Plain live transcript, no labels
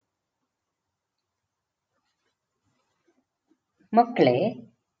ಮಕ್ಕಳೇ,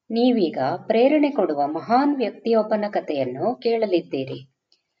 ನೀವೀಗ ಪ್ರೇರಣೆ ಕೊಡುವ ಮಹಾನ್ ವ್ಯಕ್ತಿಯೊಬ್ಬನ ಕಥೆಯನ್ನು ಕೇಳಲಿದ್ದೀರಿ.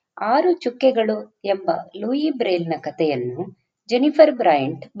 6 ಚುಕ್ಕೆಗಳು ಎಂಬ ಲೂಯಿ ಬ್ರೇಲ್ನ ಕಥೆಯನ್ನು ಜೆನಿಫರ್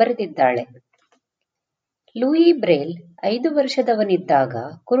ಬ್ರಯಾಂಟ್ ಬರೆದಿದ್ದಾಳೆ. Louis Braille 5 ವರ್ಷದವನಿದ್ದಾಗ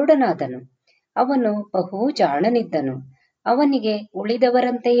ಕುರುಡನಾದನು. ಅವನು ಬಹು ಜಾಣನಿದ್ದನು. ಅವನಿಗೆ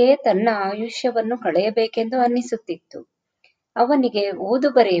ಉಳಿದವರಂತೆಯೇ ತನ್ನ ಆಯುಷ್ಯವನ್ನು ಕಳೆಯಬೇಕೆಂದು ಅನ್ನಿಸುತ್ತಿತ್ತು. ಅವನಿಗೆ ಓದು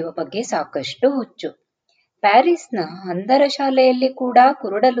ಬರೆಯುವ ಬಗ್ಗೆ ಸಾಕಷ್ಟು ಹುಚ್ಚು. ಪ್ಯಾರಿಸ್ನ ಅಂಧರ ಶಾಲೆಯಲ್ಲಿ ಕೂಡ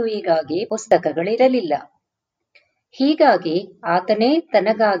ಕುರುಡ ಲೂಯಿಗಾಗಿ ಪುಸ್ತಕಗಳಿರಲಿಲ್ಲ. ಹೀಗಾಗಿ ಆತನೇ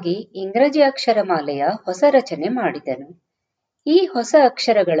ತನಗಾಗಿ ಇಂಗ್ರಜಿ ಅಕ್ಷರಮಾಲೆಯ ಹೊಸ ರಚನೆ ಮಾಡಿದನು. ಈ ಹೊಸ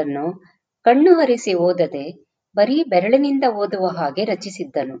ಅಕ್ಷರಗಳನ್ನು ಕಣ್ಣು ಹರಿಸಿ ಓದದೆ ಬರೀ ಬೆರಳಿನಿಂದ ಓದುವ ಹಾಗೆ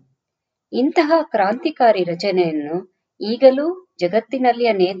ರಚಿಸಿದ್ದನು. ಇಂತಹ ಕ್ರಾಂತಿಕಾರಿ ರಚನೆಯನ್ನು ಈಗಲೂ ಜಗತ್ತಿನಲ್ಲಿಯ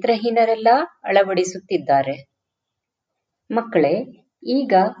ನೇತ್ರಹೀನರೆಲ್ಲ ಅಳವಡಿಸುತ್ತಿದ್ದಾರೆ. ಮಕ್ಕಳೇ,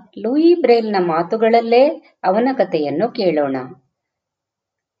 ಈಗ ಲೂಯಿ ಬ್ರೇಲ್ನ ಮಾತುಗಳಲ್ಲೇ ಅವನ ಕಥೆಯನ್ನು ಕೇಳೋಣ.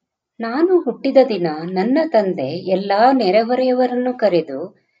 ನಾನು ಹುಟ್ಟಿದ ದಿನ ನನ್ನ ತಂದೆ ಎಲ್ಲಾ ನೆರೆಹೊರೆಯವರನ್ನು ಕರೆದು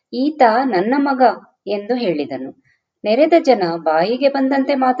ಈತ ನನ್ನ ಮಗ ಎಂದು ಹೇಳಿದನು. ನೆರೆದ ಜನ ಬಾಯಿಗೆ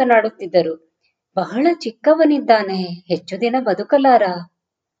ಬಂದಂತೆ ಮಾತನಾಡುತ್ತಿದ್ದರು. ಬಹಳ ಚಿಕ್ಕವನಿದ್ದಾನೆ, ಹೆಚ್ಚು ದಿನ ಬದುಕಲಾರ.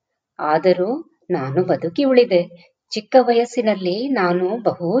 ಆದರೂ ನಾನು ಬದುಕಿ ಉಳಿದೆ. ಚಿಕ್ಕ ವಯಸ್ಸಿನಲ್ಲಿ ನಾನು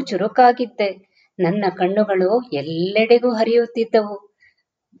ಬಹು ಚುರುಕಾಗಿದ್ದೆ. ನನ್ನ ಕಣ್ಣುಗಳು ಎಲ್ಲೆಡೆಗೂ ಹರಿಯುತ್ತಿದ್ದವು,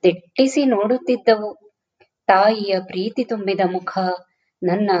 ದಿಟ್ಟಿಸಿ ನೋಡುತ್ತಿದ್ದವು. ತಾಯಿಯ ಪ್ರೀತಿ ತುಂಬಿದ ಮುಖ,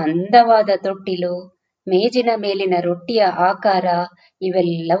 ನನ್ನ ಅಂದವಾದ ತೊಟ್ಟಿಲು, ಮೇಜಿನ ಮೇಲಿನ ರೊಟ್ಟಿಯ ಆಕಾರ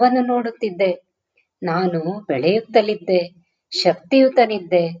ಇವೆಲ್ಲವನ್ನು ನೋಡುತ್ತಿದ್ದೆ. ನಾನು ಬೆಳೆಯುತ್ತಲಿದ್ದೆ,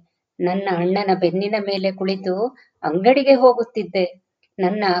 ಶಕ್ತಿಯುತನಿದ್ದೆ. ನನ್ನ ಅಣ್ಣನ ಬೆನ್ನಿನ ಮೇಲೆ ಕುಳಿತು ಅಂಗಡಿಗೆ ಹೋಗುತ್ತಿದ್ದೆ.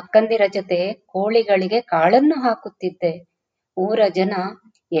 ನನ್ನ ಅಕ್ಕಂದಿರ ಜೊತೆ ಕೋಳಿಗಳಿಗೆ ಕಾಳನ್ನು ಹಾಕುತ್ತಿದ್ದೆ. ಊರ ಜನ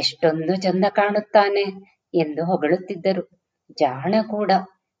ಎಷ್ಟೊಂದು ಚಂದ ಕಾಣುತ್ತಾನೆ ಎಂದು ಹೊಗಳುತ್ತಿದ್ದರು. ಜಾಣ ಕೂಡ.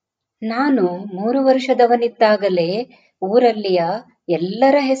 ನಾನು 3 ವರ್ಷದವನಿದ್ದಾಗಲೇ ಊರಲ್ಲಿಯ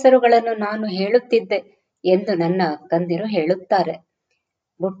ಎಲ್ಲರ ಹೆಸರುಗಳನ್ನು ನಾನು ಹೇಳುತ್ತಿದ್ದೆ ಎಂದು ನನ್ನ ಅಕ್ಕಂದಿರು ಹೇಳುತ್ತಾರೆ.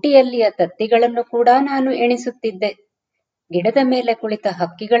 ಬುಟ್ಟಿಯಲ್ಲಿಯ ತತ್ತಿಗಳನ್ನು ಕೂಡ ನಾನು ಎಣಿಸುತ್ತಿದ್ದೆ. ಗಿಡದ ಮೇಲೆ ಕುಳಿತ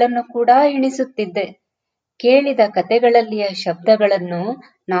ಹಕ್ಕಿಗಳನ್ನು ಕೂಡ ಎಣಿಸುತ್ತಿದ್ದೆ. ಕೇಳಿದ ಕತೆಗಳಲ್ಲಿಯ ಶಬ್ದಗಳನ್ನು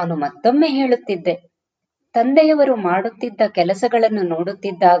ನಾನು ಮತ್ತೊಮ್ಮೆ ಹೇಳುತ್ತಿದ್ದೆ. ತಂದೆಯವರು ಮಾಡುತ್ತಿದ್ದ ಕೆಲಸಗಳನ್ನು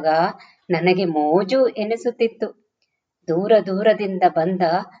ನೋಡುತ್ತಿದ್ದಾಗ ನನಗೆ ಮೋಜು ಎನಿಸುತ್ತಿತ್ತು. ದೂರ ದೂರದಿಂದ ಬಂದ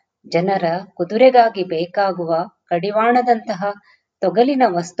ಜನರ ಕುದುರೆಗಾಗಿ ಬೇಕಾಗುವ ಕಡಿವಾಣದಂತಹ ತೊಗಲಿನ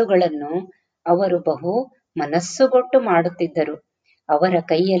ವಸ್ತುಗಳನ್ನು ಅವರು ಬಹು ಮನಸ್ಸುಗೊಟ್ಟು ಮಾಡುತ್ತಿದ್ದರು. ಅವರ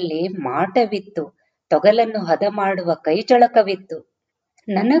ಕೈಯಲ್ಲಿ ಮಾಟವಿತ್ತು, ತೊಗಲನ್ನು ಹದ ಮಾಡುವ ಕೈಚಳಕವಿತ್ತು.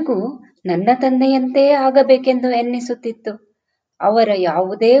 ನನಗೂ ನನ್ನ ತಂದೆಯಂತೆ ಆಗಬೇಕೆಂದು ಎನ್ನಿಸುತ್ತಿತ್ತು. ಅವರ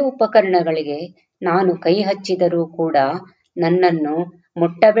ಯಾವುದೇ ಉಪಕರಣಗಳಿಗೆ ನಾನು ಕೈ ಹಚ್ಚಿದರೂ ಕೂಡ ನನ್ನನ್ನು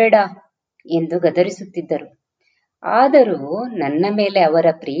ಮುಟ್ಟಬೇಡ ಎಂದು ಗದರಿಸುತ್ತಿದ್ದರು. ಆದರೂ ನನ್ನ ಮೇಲೆ ಅವರ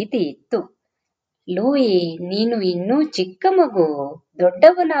ಪ್ರೀತಿ ಇತ್ತು. ಲೂಯಿ, ನೀನು ಇನ್ನೂ ಚಿಕ್ಕ ಮಗು,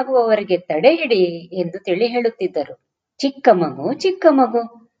 ದೊಡ್ಡವನಾಗುವವರೆಗೆ ತಡೆ ಹಿಡಿ ಎಂದು ತಿಳಿ ಹೇಳುತ್ತಿದ್ದರು. ಚಿಕ್ಕ ಮಗು, ಚಿಕ್ಕ ಮಗು.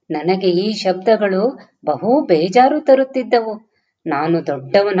 ನನಗೆ ಈ ಶಬ್ದಗಳು ಬಹು ಬೇಜಾರು ತರುತ್ತಿದ್ದವು. ನಾನು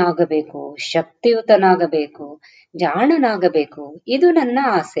ದೊಡ್ಡವನಾಗಬೇಕು, ಶಕ್ತಿಯುತನಾಗಬೇಕು, ಜಾಣನಾಗಬೇಕು, ಇದು ನನ್ನ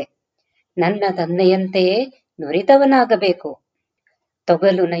ಆಸೆ. ನನ್ನ ತಂದೆಯಂತೆಯೇ ನುರಿತವನಾಗಬೇಕು.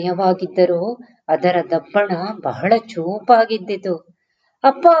 ತೊಗಲು ನಯವಾಗಿದ್ದರೂ ಅದರ ದಬ್ಬಣ ಬಹಳ ಚೂಪಾಗಿದ್ದಿತು.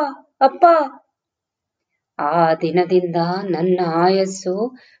 ಅಪ್ಪ, ಅಪ್ಪ. ಆ ದಿನದಿಂದ ನನ್ನ ಆಯಸ್ಸು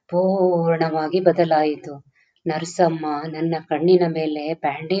ಪೂರ್ಣವಾಗಿ ಬದಲಾಯಿತು. ನರ್ಸಮ್ಮ ನನ್ನ ಕಣ್ಣಿನ ಮೇಲೆ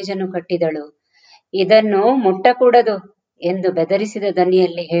ಬ್ಯಾಂಡೇಜನ್ನು ಕಟ್ಟಿದಳು. ಇದನ್ನು ಮುಟ್ಟಕೂಡದು ಎಂದು ಬೆದರಿಸಿದ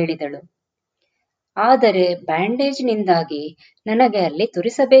ದನಿಯಲ್ಲಿ ಹೇಳಿದಳು. ಆದರೆ ಬ್ಯಾಂಡೇಜ್ನಿಂದಾಗಿ ನನಗೆ ಅಲ್ಲಿ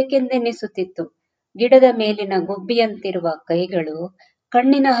ತುರಿಸಬೇಕೆಂದೆನ್ನಿಸುತ್ತಿತ್ತು. ಗಿಡದ ಮೇಲಿನ ಗುಬ್ಬಿಯಂತಿರುವ ಕೈಗಳು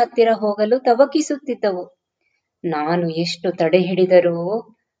ಕಣ್ಣಿನ ಹತ್ತಿರ ಹೋಗಲು ತವಕಿಸುತ್ತಿದ್ದವು. ನಾನು ಎಷ್ಟು ತಡೆ ಹಿಡಿದರೂ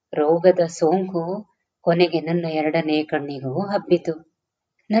ರೋಗದ ಸೋಂಕು ಕೊನೆಗೆ ನನ್ನ 2ನೇ ಕಣ್ಣಿಗೂ ಹಬ್ಬಿತು.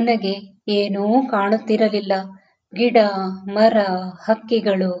 ನನಗೆ ಏನೂ ಕಾಣುತ್ತಿರಲಿಲ್ಲ. ಗಿಡ, ಮರ,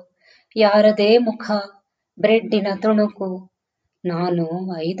 ಹಕ್ಕಿಗಳು, ಯಾರದೇ ಮುಖ, ಬ್ರೆಡ್ಡಿನ ತುಣುಕು. ನಾನು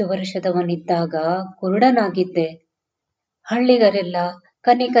 5 ವರ್ಷದವನಿದ್ದಾಗ ಕುರುಡನಾಗಿದ್ದೆ. ಹಳ್ಳಿಗರೆಲ್ಲ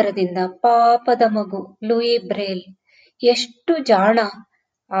ಕನಿಕರದಿಂದ ಪಾಪದ ಮಗು ಲೂಯಿ ಬ್ರೇಲ್, ಎಷ್ಟು ಜಾಣ,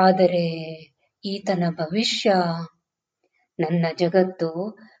 ಆದರೆ ಈತನ ಭವಿಷ್ಯ. ನನ್ನ ಜಗತ್ತು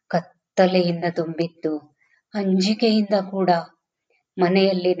ಕತ್ತಲೆಯಿಂದ ತುಂಬಿತ್ತು, ಅಂಜಿಕೆಯಿಂದ ಕೂಡ.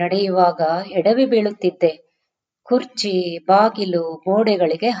 ಮನೆಯಲ್ಲಿ ನಡೆಯುವಾಗ ಎಡವಿ ಬೀಳುತ್ತಿದ್ದೆ. ಕುರ್ಚಿ, ಬಾಗಿಲು,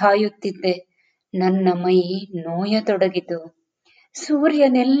 ಗೋಡೆಗಳಿಗೆ ಹಾಯುತ್ತಿದ್ದೆ. ನನ್ನ ಮೈ ನೋಯತೊಡಗಿತು.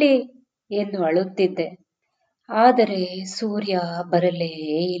 ಸೂರ್ಯನೆಲ್ಲಿ ಎಂದು ಅಳುತ್ತಿದ್ದೆ. ಆದರೆ ಸೂರ್ಯ ಬರಲೇ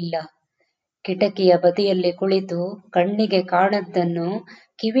ಇಲ್ಲ. ಕಿಟಕಿಯ ಬದಿಯಲ್ಲಿ ಕುಳಿತು ಕಣ್ಣಿಗೆ ಕಾಣದ್ದನ್ನು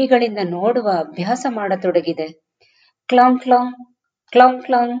ಕಿವಿಗಳಿಂದ ನೋಡುವ ಅಭ್ಯಾಸ ಮಾಡತೊಡಗಿದೆ. ಕ್ಲಾಂಗ್ ಕ್ಲಾಂಗ್ ಕ್ಲಾಂಗ್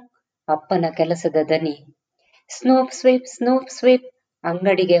ಕ್ಲಾಂಗ್, ಅಪ್ಪನ ಕೆಲಸದ ದನಿ. Snoop sweep snoop sweep.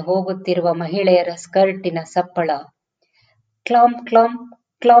 ಅಂಗಡಿಗೆ ಹೋಗುತ್ತಿರುವ ಮಹಿಳೆಯರ ಸ್ಕರ್ಟಿನ ಸಪ್ಪಳ. Clamp clamp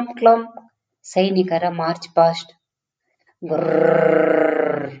clamp clamp. ಸೈನಿಕರ ಮಾರ್ಚ್ ಪಾಸ್ಟ್.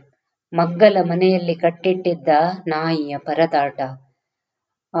 ಗುರ್ರ್. ಮಗ್ಗಲ ಮನೆಯಲ್ಲಿ ಕಟ್ಟಿಟ್ಟಿದ್ದ ನಾಯಿಯ ಪರದಾಟ.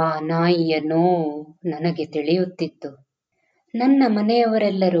 ಆ ನಾಯಿಯ ನೋವು ನನಗೆ ತಿಳಿಯುತ್ತಿತ್ತು. ನನ್ನ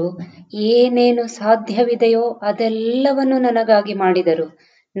ಮನೆಯವರೆಲ್ಲರೂ ಏನೇನು ಸಾಧ್ಯವಿದೆಯೋ ಅದೆಲ್ಲವನ್ನು ನನಗಾಗಿ ಮಾಡಿದರು.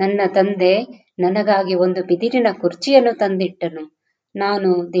 ನನ್ನ ತಂದೆ ನನಗಾಗಿ ಒಂದು ಬಿದಿರಿನ ಕುರ್ಚಿಯನ್ನು ತಂದಿಟ್ಟನು. ನಾನು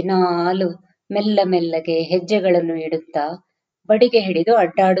ದಿನಾಲು ಮೆಲ್ಲ ಮೆಲ್ಲಗೆ ಹೆಜ್ಜೆಗಳನ್ನು ಇಡುತ್ತಾ ಬಡಿಗೆ ಹಿಡಿದು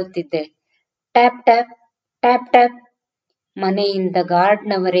ಅಡ್ಡಾಡುತ್ತಿದ್ದೆ. Tap tap tap tap. ಮನೆಯಿಂದ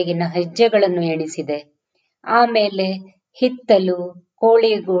ಗಾರ್ಡ್ನವರೆಗಿನ ಹೆಜ್ಜೆಗಳನ್ನು ಎಣಿಸಿದೆ. ಆಮೇಲೆ ಹಿತ್ತಲು,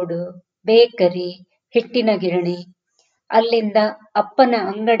 ಕೋಳಿಗೂಡು, ಬೇಕರಿ, ಹಿಟ್ಟಿನ ಗಿರಣಿ, ಅಲ್ಲಿಂದ ಅಪ್ಪನ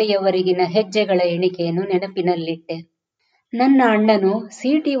ಅಂಗಡಿಯವರೆಗಿನ ಹೆಜ್ಜೆಗಳ ಎಣಿಕೆಯನ್ನು ನೆನಪಿನಲ್ಲಿಟ್ಟೆ. ನನ್ನ ಅಣ್ಣನು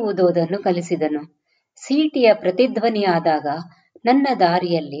ಸೀಟಿ ಊದೋದನ್ನು ಕಲಿಸಿದನು. ಸೀಟಿಯ ಪ್ರತಿಧ್ವನಿಯಾದಾಗ ನನ್ನ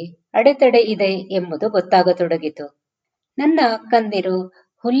ದಾರಿಯಲ್ಲಿ ಅಡೆತಡೆ ಇದೆ ಎಂಬುದು ಗೊತ್ತಾಗತೊಡಗಿತು. ನನ್ನ ಅಕ್ಕಂದಿರು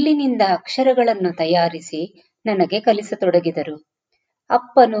ಹುಲ್ಲಿನಿಂದ ಅಕ್ಷರಗಳನ್ನು ತಯಾರಿಸಿ ನನಗೆ ಕಲಿಸತೊಡಗಿದರು.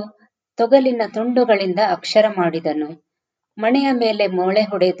 ಅಪ್ಪನು ತೊಗಲಿನ ತುಂಡುಗಳಿಂದ ಅಕ್ಷರ ಮಾಡಿದನು. ಮಣೆಯ ಮೇಲೆ ಮೊಳೆ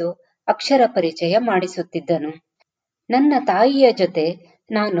ಹೊಡೆದು ಅಕ್ಷರ ಪರಿಚಯ ಮಾಡಿಸುತ್ತಿದ್ದನು. ನನ್ನ ತಾಯಿಯ ಜೊತೆ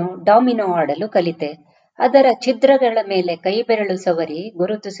ನಾನು ಡಾಮಿನೋ ಆಡಲು ಕಲಿತೆ. ಅದರ ಛಿದ್ರಗಳ ಮೇಲೆ ಕೈಬೆರಳು ಸವರಿ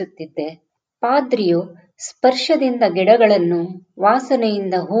ಗುರುತಿಸುತ್ತಿದ್ದೆ. ಪಾದ್ರಿಯು ಸ್ಪರ್ಶದಿಂದ ಗಿಡಗಳನ್ನು,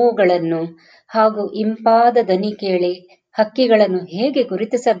 ವಾಸನೆಯಿಂದ ಹೂವುಗಳನ್ನು ಹಾಗೂ ಇಂಪಾದ ದನಿ ಕೇಳಿ ಹಕ್ಕಿಗಳನ್ನು ಹೇಗೆ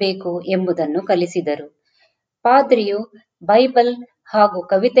ಗುರುತಿಸಬೇಕು ಎಂಬುದನ್ನು ಕಲಿಸಿದರು. ಪಾದ್ರಿಯು ಬೈಬಲ್ ಹಾಗೂ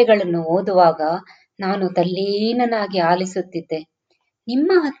ಕವಿತೆಗಳನ್ನು ಓದುವಾಗ ನಾನು ತಲ್ಲೀನನಾಗಿ ಆಲಿಸುತ್ತಿದ್ದೆ.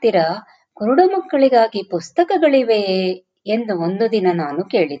 ನಿಮ್ಮ ಹತ್ತಿರ ಕುರುಡು ಮಕ್ಕಳಿಗಾಗಿ ಪುಸ್ತಕಗಳಿವೆಯೇ ಎಂದು ಒಂದು ದಿನ ನಾನು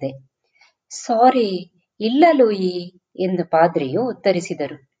ಕೇಳಿದೆ. ಸಾರಿ, ಇಲ್ಲ ಲೂಯಿ ಎಂದು ಪಾದ್ರಿಯು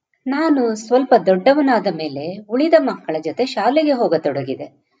ಉತ್ತರಿಸಿದರು. ನಾನು ಸ್ವಲ್ಪ ದೊಡ್ಡವನಾದ ಮೇಲೆ ಉಳಿದ ಮಕ್ಕಳ ಜೊತೆ ಶಾಲೆಗೆ ಹೋಗತೊಡಗಿದೆ.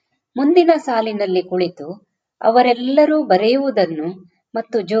 ಮುಂದಿನ ಸಾಲಿನಲ್ಲಿ ಕುಳಿತು ಅವರೆಲ್ಲರೂ ಬರೆಯುವುದನ್ನು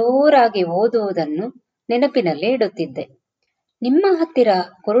ಮತ್ತು ಜೋರಾಗಿ ಓದುವುದನ್ನು ನೆನಪಿನಲ್ಲಿ ಇಡುತ್ತಿದ್ದೆ. ನಿಮ್ಮ ಹತ್ತಿರ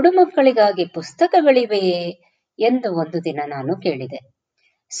ಕುರುಡು ಮಕ್ಕಳಿಗಾಗಿ ಪುಸ್ತಕಗಳಿವೆಯೇ ಎಂದು ಒಂದು ದಿನ ನಾನು ಕೇಳಿದೆ.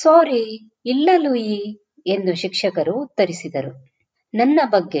 ಸಾರಿ, ಇಲ್ಲ ಲೂಯಿ ಎಂದು ಶಿಕ್ಷಕರು ಉತ್ತರಿಸಿದರು. ನನ್ನ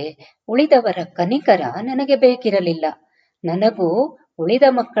ಬಗ್ಗೆ ಉಳಿದವರ ಕನಿಕರ ನನಗೆ ಬೇಕಿರಲಿಲ್ಲ. ನನಗೂ ಉಳಿದ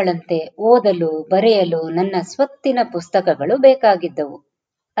ಮಕ್ಕಳಂತೆ ಓದಲು ಬರೆಯಲು ನನ್ನ ಸ್ವತ್ತಿನ ಪುಸ್ತಕಗಳು ಬೇಕಾಗಿದ್ದವು.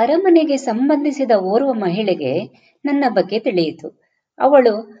 ಅರಮನೆಗೆ ಸಂಬಂಧಿಸಿದ ಓರ್ವ ಮಹಿಳೆಗೆ ನನ್ನ ಬಗ್ಗೆ ತಿಳಿಯಿತು.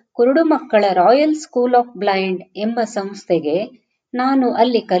 ಅವಳು ಕುರುಡು ಮಕ್ಕಳ ರಾಯಲ್ ಸ್ಕೂಲ್ ಆಫ್ ಬ್ಲೈಂಡ್ ಎಂಬ ಸಂಸ್ಥೆಗೆ ನಾನು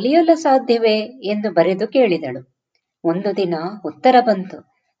ಅಲ್ಲಿ ಕಲಿಯಲು ಸಾಧ್ಯವೇ ಎಂದು ಬರೆದು ಕೇಳಿದಳು. ಒಂದು ದಿನ ಉತ್ತರ ಬಂತು.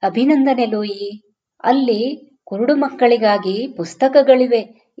 ಅಭಿನಂದನೆ ಲೂಯಿ, ಅಲ್ಲಿ ಕುರುಡು ಮಕ್ಕಳಿಗಾಗಿ ಪುಸ್ತಕಗಳಿವೆ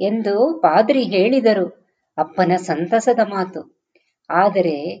ಎಂದು ಪಾದ್ರಿ ಹೇಳಿದರು. ಅಪ್ಪನ ಸಂತಸದ ಮಾತು.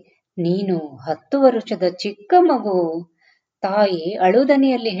 ಆದರೆ ನೀನು 10 ವರ್ಷದ ಚಿಕ್ಕ ಮಗು, ತಾಯಿ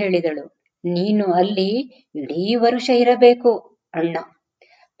ಅಳುದನಿಯಲ್ಲಿ ಹೇಳಿದಳು. ನೀನು ಅಲ್ಲಿ ಇಡೀ ವರುಷ ಇರಬೇಕು ಅಣ್ಣ.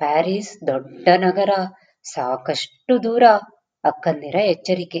 ಪ್ಯಾರಿಸ್ ದೊಡ್ಡ ನಗರ, ಸಾಕಷ್ಟು ದೂರ. ಅಕ್ಕಂದಿರ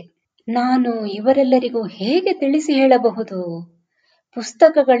ಎಚ್ಚರಿಕೆ. ನಾನು ಇವರೆಲ್ಲರಿಗೂ ಹೇಗೆ ತಿಳಿಸಿ ಹೇಳಬಹುದು?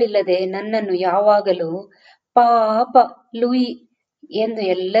 ಪುಸ್ತಕಗಳಿಲ್ಲದೆ ನನ್ನನ್ನು ಯಾವಾಗಲೂ ಪಾಪ ಲೂಯಿ ಎಂದು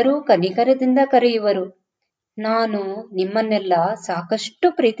ಎಲ್ಲರೂ ಕನಿಕರದಿಂದ ಕರೆಯುವರು. ನಾನು ನಿಮ್ಮನ್ನೆಲ್ಲ ಸಾಕಷ್ಟು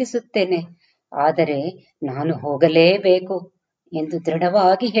ಪ್ರೀತಿಸುತ್ತೇನೆ, ಆದರೆ ನಾನು ಹೋಗಲೇಬೇಕು ಎಂದು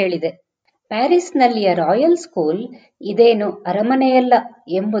ದೃಢವಾಗಿ ಹೇಳಿದೆ. ಪ್ಯಾರಿಸ್ನಲ್ಲಿಯ ರಾಯಲ್ ಸ್ಕೂಲ್ ಇದೇನು ಅರಮನೆಯಲ್ಲ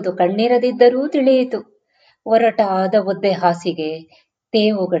ಎಂಬುದು ಕಣ್ಣಿರದಿದ್ದರೂ ತಿಳಿಯಿತು. ಒರಟಾದ ಒದ್ದೆ ಹಾಸಿಗೆ,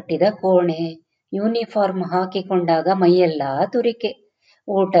 ತೇವುಗಟ್ಟಿದ ಕೋಣೆ, ಯೂನಿಫಾರ್ಮ್ ಹಾಕಿಕೊಂಡಾಗ ಮೈಯೆಲ್ಲ ತುರಿಕೆ,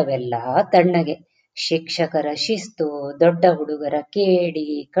 ಊಟವೆಲ್ಲ ತಣ್ಣಗೆ, ಶಿಕ್ಷಕರ ಶಿಸ್ತು, ದೊಡ್ಡ ಹುಡುಗರ ಕೇಡಿ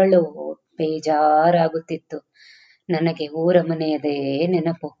ಕಳುವು. ಬೇಜಾರಾಗುತ್ತಿತ್ತು. ನನಗೆ ಊರ ಮನೆಯದೇ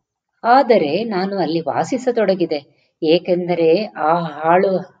ನೆನಪು. ಆದರೆ ನಾನು ಅಲ್ಲಿ ವಾಸಿಸತೊಡಗಿದೆ, ಏಕೆಂದರೆ ಆ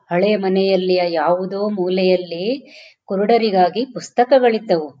ಹಳೆ ಮನೆಯಲ್ಲಿಯ ಯಾವುದೋ ಮೂಲೆಯಲ್ಲಿ ಕುರುಡರಿಗಾಗಿ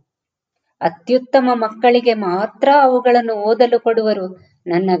ಪುಸ್ತಕಗಳಿದ್ದವು. ಅತ್ಯುತ್ತಮ ಮಕ್ಕಳಿಗೆ ಮಾತ್ರ ಅವುಗಳನ್ನು ಓದಲು ಕೊಡುವರು,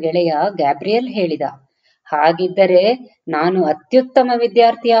 ನನ್ನ ಗೆಳೆಯ ಗ್ಯಾಬ್ರಿಯಲ್ ಹೇಳಿದ. ಹಾಗಿದ್ದರೆ ನಾನು ಅತ್ಯುತ್ತಮ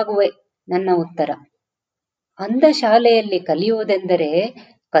ವಿದ್ಯಾರ್ಥಿಯಾಗುವೆ, ನನ್ನ ಉತ್ತರ. ಅಂದ ಶಾಲೆಯಲ್ಲಿ ಕಲಿಯುವುದೆಂದರೆ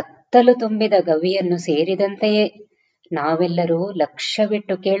ಕತ್ತಲು ತುಂಬಿದ ಗವಿಯನ್ನು ಸೇರಿದಂತೆಯೇ. ನಾವೆಲ್ಲರೂ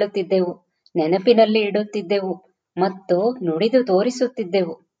ಲಕ್ಷ್ಯವಿಟ್ಟು ಕೇಳುತ್ತಿದ್ದೆವು, ನೆನಪಿನಲ್ಲಿ ಇಡುತ್ತಿದ್ದೆವು ಮತ್ತು ನುಡಿದು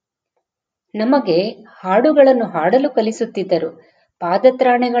ತೋರಿಸುತ್ತಿದ್ದೆವು. ನಮಗೆ ಹಾಡುಗಳನ್ನು ಹಾಡಲು ಕಲಿಸುತ್ತಿದ್ದರು,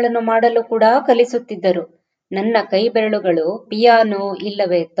 ಪಾದತ್ರಾಣೆಗಳನ್ನು ಮಾಡಲು ಕೂಡ ಕಲಿಸುತ್ತಿದ್ದರು. ನನ್ನ ಕೈ ಬೆರಳುಗಳು ಪಿಯಾನೋ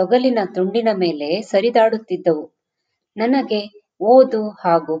ಇಲ್ಲವೇ ತೊಗಲಿನ ತುಂಡಿನ ಮೇಲೆ ಸರಿದಾಡುತ್ತಿದ್ದವು. ನನಗೆ ಓದು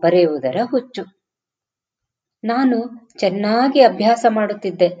ಹಾಗೂ ಬರೆಯುವುದರ ಹುಚ್ಚು. ನಾನು ಚೆನ್ನಾಗಿ ಅಭ್ಯಾಸ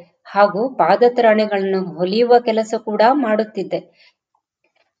ಮಾಡುತ್ತಿದ್ದೆ ಹಾಗೂ ಪಾದತ್ರಾಣೆಗಳನ್ನು ಹೊಲಿಯುವ ಕೆಲಸ ಕೂಡ ಮಾಡುತ್ತಿದ್ದೆ.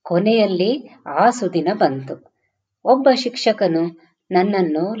 ಕೊನೆಯಲ್ಲಿ ಆ ಸುದಿನ ಬಂತು. ಒಬ್ಬ ಶಿಕ್ಷಕನು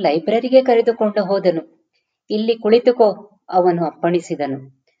ನನ್ನನ್ನು ಲೈಬ್ರರಿಗೆ ಕರೆದುಕೊಂಡು ಹೋದನು. ಇಲ್ಲಿ ಕುಳಿತುಕೋ, ಅವನು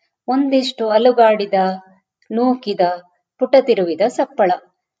ಅಪ್ಪಣಿಸಿದನು. ಒಂದಿಷ್ಟು ಅಲುಗಾಡಿದ, ನೂಕಿದ, ಪುಟ ತಿರುವಿದ ಸಪ್ಪಳ.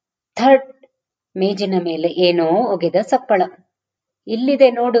 ಥರ್ಡ್, ಮೇಜಿನ ಮೇಲೆ ಏನೋ ಒಗೆದ ಸಪ್ಪಳ.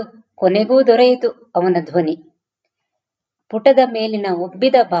 ಇಲ್ಲಿದೆ ನೋಡು, ಕೊನೆಗೂ ದೊರೆಯಿತು, ಅವನ ಧ್ವನಿ. ಪುಟದ ಮೇಲಿನ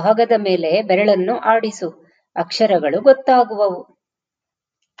ಒಬ್ಬಿದ ಭಾಗದ ಮೇಲೆ ಬೆರಳನ್ನು ಆಡಿಸು, ಅಕ್ಷರಗಳು ಗೊತ್ತಾಗುವವು.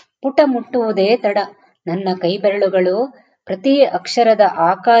 ಪುಟ ಮುಟ್ಟುವುದೇ ತಡ. ನನ್ನ ಕೈಬೆರಳುಗಳು ಪ್ರತಿ ಅಕ್ಷರದ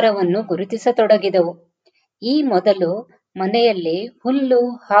ಆಕಾರವನ್ನು ಗುರುತಿಸತೊಡಗಿದವು. ಈ ಮೊದಲು ಮನೆಯಲ್ಲಿ ಹುಲ್ಲು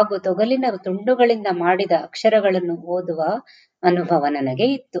ಹಾಗೂ ತೊಗಲಿನ ತುಂಡುಗಳಿಂದ ಮಾಡಿದ ಅಕ್ಷರಗಳನ್ನು ಓದುವ ಅನುಭವ ನನಗೆ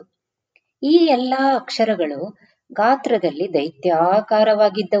ಇತ್ತು. ಈ ಎಲ್ಲಾ ಅಕ್ಷರಗಳು ಗಾತ್ರದಲ್ಲಿ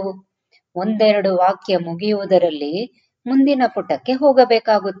ದೈತ್ಯಾಕಾರವಾಗಿದ್ದವು. ಒಂದೆರಡು ವಾಕ್ಯ ಮುಗಿಯುವುದರಲ್ಲಿ ಮುಂದಿನ ಪುಟಕ್ಕೆ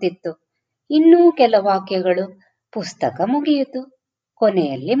ಹೋಗಬೇಕಾಗುತ್ತಿತ್ತು. ಇನ್ನೂ ಕೆಲ ವಾಕ್ಯಗಳು, ಪುಸ್ತಕ ಮುಗಿಯಿತು,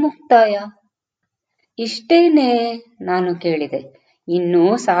 ಕೊನೆಯಲ್ಲಿ ಮುಕ್ತಾಯ. ಇಷ್ಟೇನೇ? ನಾನು ಕೇಳಿದೆ.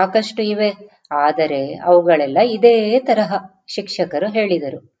 ಇನ್ನೂ ಸಾಕಷ್ಟು ಇವೆ, ಆದರೆ ಅವುಗಳೆಲ್ಲ ಇದೇ ತರಹ, ಶಿಕ್ಷಕರು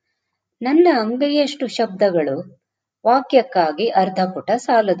ಹೇಳಿದರು. ನನ್ನ ಅಂಗೈಯಷ್ಟು ಶಬ್ದಗಳು, ವಾಕ್ಯಕ್ಕಾಗಿ ಅರ್ಧ ಪುಟ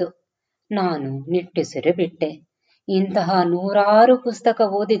ಸಾಲದು. ನಾನು ನಿಟ್ಟುಸಿರು ಬಿಟ್ಟೆ. ಇಂತಹ 100 ಪುಸ್ತಕ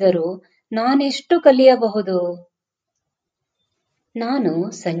ಓದಿದರೂ ನಾನೆಷ್ಟು ಕಲಿಯಬಹುದು?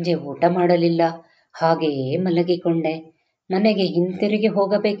 ನಾನು ಸಂಜೆ ಊಟ ಮಾಡಲಿಲ್ಲ. ಹಾಗೆಯೇ ಮಲಗಿಕೊಂಡೆ. ಮನೆಗೆ ಹಿಂತಿರುಗಿ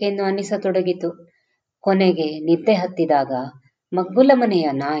ಹೋಗಬೇಕೆಂದು ಅನಿಸತೊಡಗಿತು. ಕೊನೆಗೆ ನಿದ್ದೆ ಹತ್ತಿದಾಗ ಮಗ್ಗುಲ ಮನೆಯ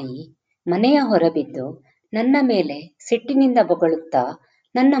ನಾಯಿ ಮನೆಯ ಹೊರಬಿದ್ದು ನನ್ನ ಮೇಲೆ ಸಿಟ್ಟಿನಿಂದ ಬೊಗಳುತ್ತಾ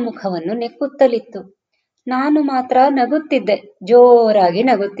ನನ್ನ ಮುಖವನ್ನು ನೆಕ್ಕುತ್ತಲಿತ್ತು. ನಾನು ಮಾತ್ರ ನಗುತ್ತಿದ್ದೆ, ಜೋರಾಗಿ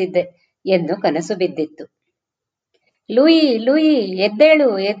ನಗುತ್ತಿದ್ದೆ ಎಂದು ಕನಸು ಬಿದ್ದಿತ್ತು. ಲೂಯಿ, ಲೂಯಿ,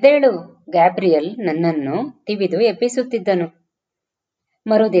 ಎದ್ದೇಳು, ಎದ್ದೇಳು! ಗ್ಯಾಬ್ರಿಯಲ್ ನನ್ನನ್ನು ತಿವಿದು ಎಬ್ಬಿಸುತ್ತಿದ್ದನು.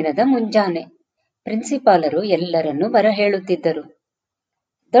 ಮರುದಿನದ ಮುಂಜಾನೆ ಪ್ರಿನ್ಸಿಪಾಲರು ಎಲ್ಲರನ್ನೂ ಬರಹೇಳುತ್ತಿದ್ದರು.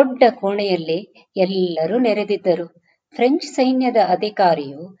 ದೊಡ್ಡ ಕೋಣೆಯಲ್ಲಿ ಎಲ್ಲರೂ ನೆರೆದಿದ್ದರು. ಫ್ರೆಂಚ್ ಸೈನ್ಯದ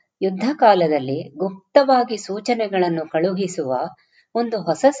ಅಧಿಕಾರಿಯು ಯುದ್ಧ ಕಾಲದಲ್ಲಿ ಗುಪ್ತವಾಗಿ ಸೂಚನೆಗಳನ್ನು ಕಳುಹಿಸುವ ಒಂದು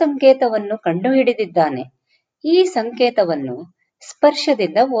ಹೊಸ ಸಂಕೇತವನ್ನು ಕಂಡುಹಿಡಿದಿದ್ದಾನೆ. ಈ ಸಂಕೇತವನ್ನು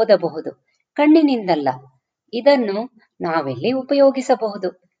ಸ್ಪರ್ಶದಿಂದ ಓದಬಹುದು, ಕಣ್ಣಿನಿಂದಲ್ಲ. ಇದನ್ನು ನಾವೆಲ್ಲಿ ಉಪಯೋಗಿಸಬಹುದು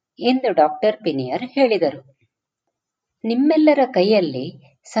ಎಂದು ಡಾಕ್ಟರ್ ಪಿನಿಯರ್ ಹೇಳಿದರು. ನಿಮ್ಮೆಲ್ಲರ ಕೈಯಲ್ಲಿ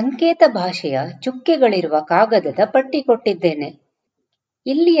ಸಂಕೇತ ಭಾಷೆಯ ಚುಕ್ಕೆಗಳಿರುವ ಕಾಗದದ ಪಟ್ಟಿ ಕೊಟ್ಟಿದ್ದೇನೆ.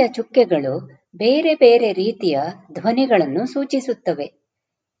 ಇಲ್ಲಿಯ ಚುಕ್ಕೆಗಳು ಬೇರೆ ಬೇರೆ ರೀತಿಯ ಧ್ವನಿಗಳನ್ನು ಸೂಚಿಸುತ್ತವೆ.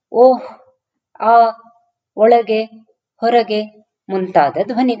 ಓಹ್, ಆ, ಒಳಗೆ, ಹೊರಗೆ ಮುಂತಾದ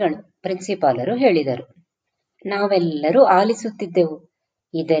ಧ್ವನಿಗಳು, ಪ್ರಿನ್ಸಿಪಾಲರು ಹೇಳಿದರು. ನಾವೆಲ್ಲರೂ ಆಲಿಸುತ್ತಿದ್ದೆವು.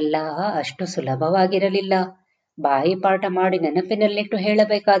 ಇದೆಲ್ಲ ಅಷ್ಟು ಸುಲಭವಾಗಿರಲಿಲ್ಲ. ಬಾಯಿಪಾಠ ಮಾಡಿ ನೆನಪಿನಲ್ಲಿಟ್ಟು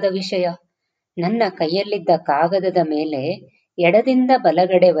ಹೇಳಬೇಕಾದ ವಿಷಯ. ನನ್ನ ಕೈಯಲ್ಲಿದ್ದ ಕಾಗದದ ಮೇಲೆ ಎಡದಿಂದ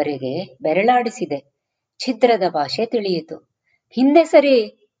ಬಲಗಡೆವರೆಗೆ ಬೆರಳಾಡಿಸಿದೆ. ಛಿದ್ರದ ಭಾಷೆ ತಿಳಿಯಿತು. ಹಿಂದೆ ಸರಿ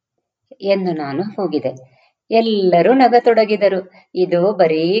ಎಂದು ನಾನು ಕೂಗಿದೆ. ಎಲ್ಲರೂ ನಗತೊಡಗಿದರು. ಇದು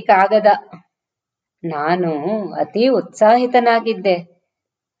ಬರೀ ಕಾಗದ. ನಾನು ಅತಿ ಉತ್ಸಾಹಿತನಾಗಿದ್ದೆ.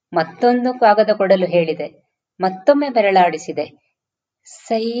 ಮತ್ತೊಂದು ಕಾಗದ ಕೊಡಲು ಹೇಳಿದೆ. ಮತ್ತೊಮ್ಮೆ ಬೆರಳಾಡಿಸಿದೆ.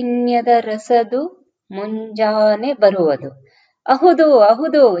 ಸೈನ್ಯದ ರಸದು ಮುಂಜಾನೆ ಬರುವುದು. ಅಹುದು,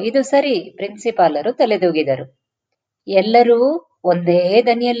 ಅಹುದು, ಇದು ಸರಿ, ಪ್ರಿನ್ಸಿಪಾಲರು ತಲೆದೂಗಿದರು. ಎಲ್ಲರೂ ಒಂದೇ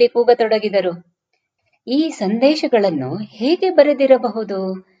ದನಿಯಲ್ಲಿ ಕೂಗತೊಡಗಿದರು. ಈ ಸಂದೇಶಗಳನ್ನು ಹೇಗೆ ಬರೆದಿರಬಹುದು?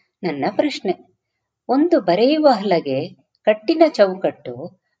 ನನ್ನ ಪ್ರಶ್ನೆ. ಒಂದು ಬರೆಯುವ ಹಲಗೆ, ಕಟ್ಟಿನ ಚೌಕಟ್ಟು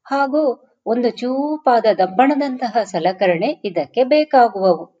ಹಾಗೂ ಒಂದು ಚೂಪಾದ ದಬ್ಬಣದಂತಹ ಸಲಕರಣೆ ಇದಕ್ಕೆ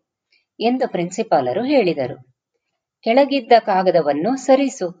ಬೇಕಾಗುವವು ಎಂದು ಪ್ರಿನ್ಸಿಪಾಲರು ಹೇಳಿದರು. ಕೆಳಗಿದ್ದ ಕಾಗದವನ್ನು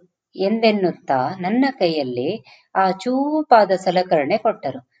ಸರಿಸು ಎಂದೆನ್ನುತ್ತಾ ನನ್ನ ಕೈಯಲ್ಲಿ ಆ ಚೂಪಾದ ಸಲಕರಣೆ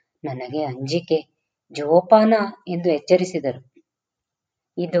ಕೊಟ್ಟರು. ನನಗೆ ಅಂಜಿಕೆ. ಜೋಪಾನ ಎಂದು ಎಚ್ಚರಿಸಿದರು.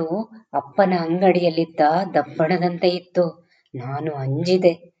 ಇದು ಅಪ್ಪನ ಅಂಗಡಿಯಲ್ಲಿದ್ದ ದಬ್ಬಣದಂತೆ ಇತ್ತು. ನಾನು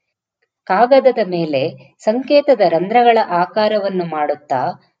ಅಂಜಿದೆ. ಕಾಗದದ ಮೇಲೆ ಸಂಕೇತದ ರಂಧ್ರಗಳ ಆಕಾರವನ್ನು ಮಾಡುತ್ತಾ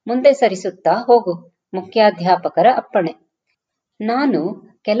ಮುಂದೆ ಸರಿಸುತ್ತಾ ಹೋಗು, ಮುಖ್ಯಾಧ್ಯಾಪಕರ ಅಪ್ಪಣೆ. ನಾನು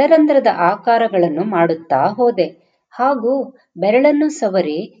ಕೆಲ ರಂಧ್ರದ ಆಕಾರಗಳನ್ನು ಮಾಡುತ್ತಾ ಹೋದೆ ಹಾಗೂ ಬೆರಳನ್ನು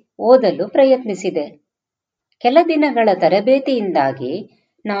ಸವರಿ ಓದಲು ಪ್ರಯತ್ನಿಸಿದೆ. ಕೆಲ ದಿನಗಳ ತರಬೇತಿಯಿಂದಾಗಿ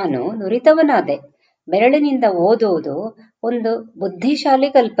ನಾನು ನುರಿತವನಾದೆ. ಬೆರಳಿನಿಂದ ಓದುವುದು ಒಂದು ಬುದ್ಧಿಶಾಲಿ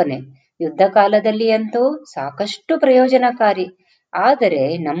ಕಲ್ಪನೆ. ಯುದ್ಧ ಕಾಲದಲ್ಲಿ ಅಂತೂ ಸಾಕಷ್ಟು ಪ್ರಯೋಜನಕಾರಿ.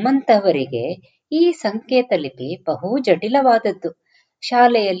 ಆದರೆ ನಮ್ಮಂತಹವರಿಗೆ ಈ ಸಂಕೇತ ಲಿಪಿ ಬಹು ಜಟಿಲವಾದದ್ದು.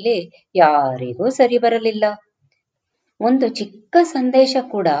 ಶಾಲೆಯಲ್ಲಿ ಯಾರಿಗೂ ಸರಿ ಬರಲಿಲ್ಲ. ಒಂದು ಚಿಕ್ಕ ಸಂದೇಶ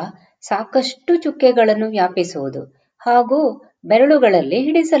ಕೂಡ ಸಾಕಷ್ಟು ಚುಕ್ಕೆಗಳನ್ನು ವ್ಯಾಪಿಸುವುದು ಹಾಗೂ ಬೆರಳುಗಳಲ್ಲಿ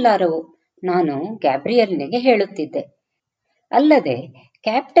ಹಿಡಿಸಲಾರವು. ನಾನು ಗ್ಯಾಬ್ರಿಯಲ್ನಿಗೆ ಹೇಳುತ್ತಿದ್ದೆ. ಅಲ್ಲದೆ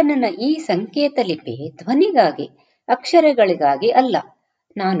ಕ್ಯಾಪ್ಟನನ ಈ ಸಂಕೇತ ಲಿಪಿ ಧ್ವನಿಗಾಗಿ, ಅಕ್ಷರಗಳಿಗಾಗಿ ಅಲ್ಲ.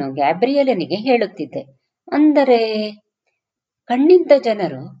 ನಾನು ಗ್ಯಾಬ್ರಿಯಲನಿಗೆ ಹೇಳುತ್ತಿದ್ದೆ. ಅಂದರೆ ಕಣ್ಣಿದ್ದ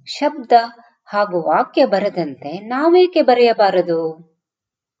ಜನರು ಶಬ್ದ ಹಾಗೂ ವಾಕ್ಯ ಬರದಂತೆ ನಾವೇಕೆ ಬರೆಯಬಾರದು?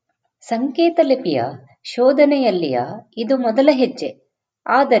 ಸಂಕೇತ ಲಿಪಿಯ ಶೋಧನೆಯಲ್ಲಿಯ ಇದು ಮೊದಲ ಹೆಜ್ಜೆ.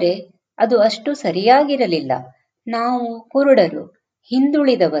 ಆದರೆ ಅದು ಅಷ್ಟು ಸರಿಯಾಗಿರಲಿಲ್ಲ. ನಾವು ಕುರುಡರು,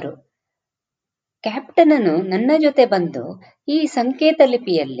 ಹಿಂದುಳಿದವರು. ಕ್ಯಾಪ್ಟನನು ನನ್ನ ಜೊತೆ ಬಂದು ಈ ಸಂಕೇತ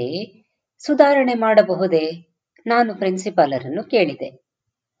ಲಿಪಿಯಲ್ಲಿ ಸುಧಾರಣೆ ಮಾಡಬಹುದೇ? ನಾನು ಪ್ರಿನ್ಸಿಪಾಲರನ್ನು ಕೇಳಿದೆ.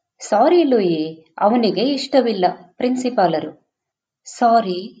 ಸಾರಿ ಲೂಯಿ, ಅವನಿಗೆ ಇಷ್ಟವಿಲ್ಲ. ಪ್ರಿನ್ಸಿಪಾಲರು: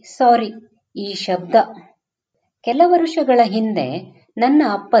 ಸಾರಿ ಸಾರಿ, ಈ ಶಬ್ದ. ಕೆಲ ವರುಷಗಳ ಹಿಂದೆ ನನ್ನ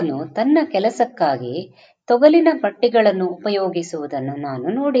ಅಪ್ಪನು ತನ್ನ ಕೆಲಸಕ್ಕಾಗಿ ತೊಗಲಿನ ಪಟ್ಟಿಗಳನ್ನು ಉಪಯೋಗಿಸುವುದನ್ನು ನಾನು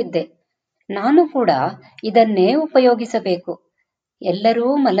ನೋಡಿದ್ದೆ. ನಾನು ಕೂಡ ಇದನ್ನೇ ಉಪಯೋಗಿಸಬೇಕು. ಎಲ್ಲರೂ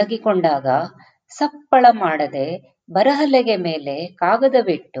ಮಲಗಿಕೊಂಡಾಗ ಸಪ್ಪಳ ಮಾಡದೆ ಬರಹಲೆಗೆ ಮೇಲೆ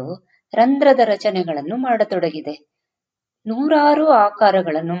ಕಾಗದವಿಟ್ಟು ರಂಧ್ರದ ರಚನೆಗಳನ್ನು ಮಾಡತೊಡಗಿದೆ. ನೂರಾರು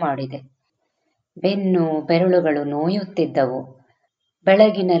ಆಕಾರಗಳನ್ನು ಮಾಡಿದೆ. ಬೆನ್ನು ಬೆರಳುಗಳು ನೋಯುತ್ತಿದ್ದವು.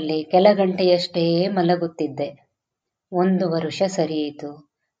 ಬೆಳಗಿನಲ್ಲಿ ಕೆಲ ಗಂಟೆಯಷ್ಟೇ ಮಲಗುತ್ತಿದ್ದೆ. 1 ವರುಷ ಸರಿಯಿತು,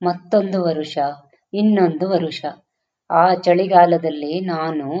 ಮತ್ತೊಂದು ವರುಷ, ಇನ್ನೊಂದು ವರುಷ. ಆ ಚಳಿಗಾಲದಲ್ಲಿ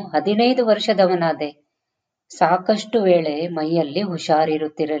ನಾನು 15 ವರ್ಷದವನಾದೆ. ಸಾಕಷ್ಟು ವೇಳೆ ಮೈಯಲ್ಲಿ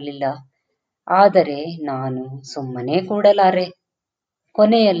ಹುಷಾರಿರುತ್ತಿರಲಿಲ್ಲ. ಆದರೆ ನಾನು ಸುಮ್ಮನೆ ಕೂಡಲಾರೆ.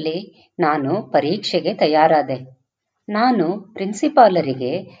 ಕೊನೆಯಲ್ಲಿ ನಾನು ಪರೀಕ್ಷೆಗೆ ತಯಾರಾದೆ. ನಾನು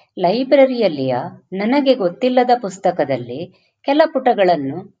ಪ್ರಿನ್ಸಿಪಾಲರಿಗೆ ಲೈಬ್ರರಿಯಲ್ಲಿಯ ನನಗೆ ಗೊತ್ತಿಲ್ಲದ ಪುಸ್ತಕದಲ್ಲಿ ಕೆಲ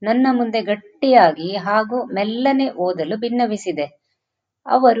ಪುಟಗಳನ್ನು ನನ್ನ ಮುಂದೆ ಗಟ್ಟಿಯಾಗಿ ಹಾಗೂ ಮೆಲ್ಲನೆ ಓದಲು ಭಿನ್ನವಿಸಿದೆ.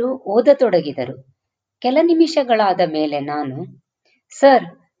 ಅವರು ಓದತೊಡಗಿದರು. ಕೆಲ ನಿಮಿಷಗಳಾದ ಮೇಲೆ ನಾನು, ಸರ್,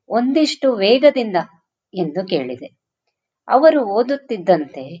 ಒಂದಿಷ್ಟು ವೇಗದಿಂದ ಎಂದು ಕೇಳಿದೆ. ಅವರು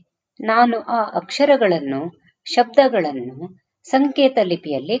ಓದುತ್ತಿದ್ದಂತೆ ನಾನು ಆ ಅಕ್ಷರಗಳನ್ನು, ಶಬ್ದಗಳನ್ನು ಸಂಕೇತ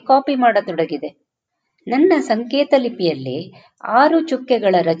ಲಿಪಿಯಲ್ಲಿ ಕಾಪಿ ಮಾಡತೊಡಗಿದೆ. ನನ್ನ ಸಂಕೇತ ಲಿಪಿಯಲ್ಲಿ 6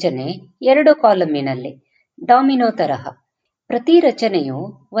 ಚುಕ್ಕೆಗಳ ರಚನೆ 2 ಕಾಲಮ್ಮಿನಲ್ಲಿ, ಡಾಮಿನೋ ತರಹ. ಪ್ರತಿ ರಚನೆಯು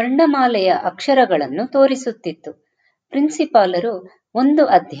ವರ್ಣಮಾಲೆಯ ಅಕ್ಷರಗಳನ್ನು ತೋರಿಸುತ್ತಿತ್ತು. ಪ್ರಿನ್ಸಿಪಾಲರು 1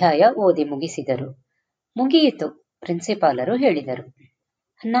 ಅಧ್ಯಾಯ ಓದಿ ಮುಗಿಸಿದರು. ಮುಗಿಯಿತು, ಪ್ರಿನ್ಸಿಪಾಲರು ಹೇಳಿದರು.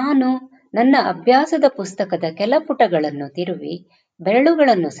 ನಾನು ನನ್ನ ಅಭ್ಯಾಸದ ಪುಸ್ತಕದ ಕೆಲ ಪುಟಗಳನ್ನು ತಿರುವಿ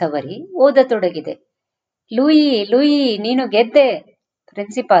ಬೆರಳುಗಳನ್ನು ಸವರಿ ಓದತೊಡಗಿದೆ. ಲೂಯಿ, ಲೂಯಿ, ನೀನು ಗೆದ್ದೆ,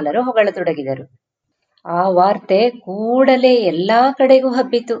 ಪ್ರಿನ್ಸಿಪಾಲರು ಹೊಗಳತೊಡಗಿದರು. ಆ ವಾರ್ತೆ ಕೂಡಲೇ ಎಲ್ಲಾ ಕಡೆಗೂ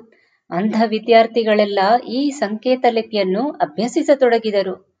ಹಬ್ಬಿತು. ಅಂಧ ವಿದ್ಯಾರ್ಥಿಗಳೆಲ್ಲ ಈ ಸಂಕೇತ ಲಿಪಿಯನ್ನು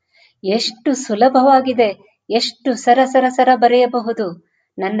ಅಭ್ಯಸಿಸತೊಡಗಿದರು. ಎಷ್ಟು ಸುಲಭವಾಗಿದೆ, ಎಷ್ಟು ಸರ ಬರೆಯಬಹುದು.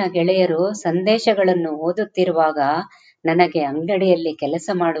 ನನ್ನ ಗೆಳೆಯರು ಸಂದೇಶಗಳನ್ನು ಓದುತ್ತಿರುವಾಗ ನನಗೆ ಅಂಗಡಿಯಲ್ಲಿ ಕೆಲಸ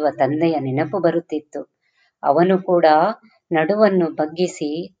ಮಾಡುವ ತಂದೆಯ ನೆನಪು ಬರುತ್ತಿತ್ತು. ಅವನು ಕೂಡ ನಡುವನ್ನು ಬಗ್ಗಿಸಿ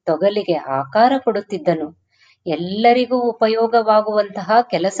ತೊಗಲಿಗೆ ಆಕಾರ ಕೊಡುತ್ತಿದ್ದನು. ಎಲ್ಲರಿಗೂ ಉಪಯೋಗವಾಗುವಂತಹ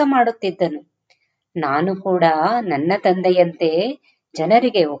ಕೆಲಸ ಮಾಡುತ್ತಿದ್ದನು. ನಾನು ಕೂಡ ನನ್ನ ತಂದೆಯಂತೆ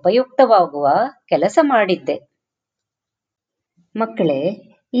ಜನರಿಗೆ ಉಪಯುಕ್ತವಾಗುವ ಕೆಲಸ ಮಾಡಿದ್ದೆ. ಮಕ್ಕಳೇ,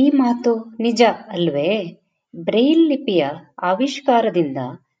 ಈ ಮಾತು ನಿಜ ಅಲ್ವೇ? ಬ್ರೈಲ್ ಲಿಪಿಯ ಆವಿಷ್ಕಾರದಿಂದ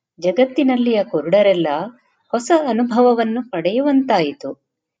ಜಗತ್ತಿನಲ್ಲಿಯ ಕುರುಡರೆಲ್ಲ ಹೊಸ ಅನುಭವವನ್ನು ಪಡೆಯುವಂತಾಯಿತು.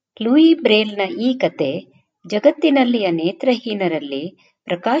 ಲೂಯಿ ಬ್ರೇಲ್ನ ಈ ಕತೆ ಜಗತ್ತಿನಲ್ಲಿಯ ನೇತ್ರಹೀನರಲ್ಲಿ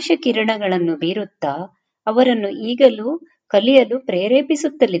ಪ್ರಕಾಶ ಕಿರಣಗಳನ್ನು ಬೀರುತ್ತಾ ಅವರನ್ನು ಈಗಲೂ ಕಲಿಯಲು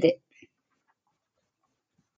ಪ್ರೇರೇಪಿಸುತ್ತಲಿದೆ.